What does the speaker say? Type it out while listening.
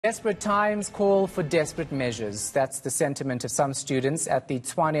Desperate times call for desperate measures. That's the sentiment of some students at the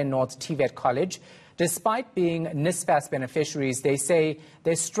Tshwane North TVET College. Despite being NSFAS beneficiaries, they say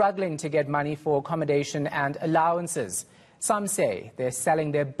they're struggling to get money for accommodation and allowances. Some say they're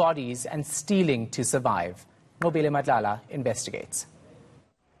selling their bodies and stealing to survive. Mobile Madlala investigates.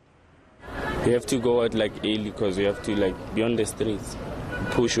 You have to go out early because you have to be on the streets,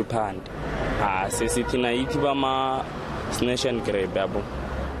 push your hand.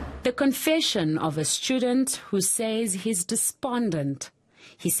 The confession of a student who says he's despondent.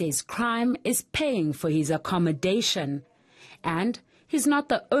 He says crime is paying for his accommodation. And he's not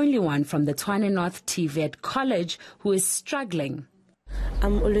the only one from the Tshwane North TVET College who is struggling.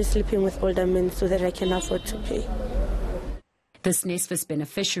 I'm always sleeping with older men so that I can afford to pay. This NSFAS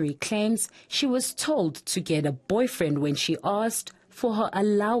beneficiary claims she was told to get a boyfriend when she asked for her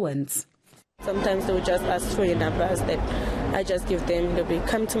allowance. Sometimes they will just ask for numbers that I just give them. They'll be,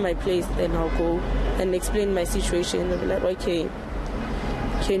 come to my place, then I'll go and explain my situation. They'll be like, okay,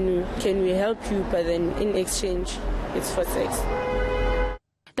 can we help you? But then in exchange, it's for sex.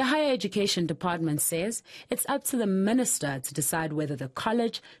 The Higher Education Department says it's up to the minister to decide whether the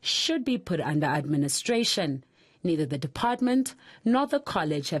college should be put under administration. Neither the department nor the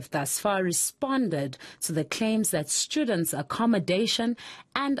college have thus far responded to the claims that students' accommodation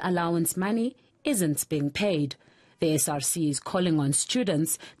and allowance money isn't being paid. The SRC is calling on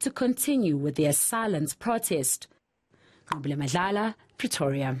students to continue with their silent protest. Mobile Madlala,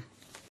 Pretoria.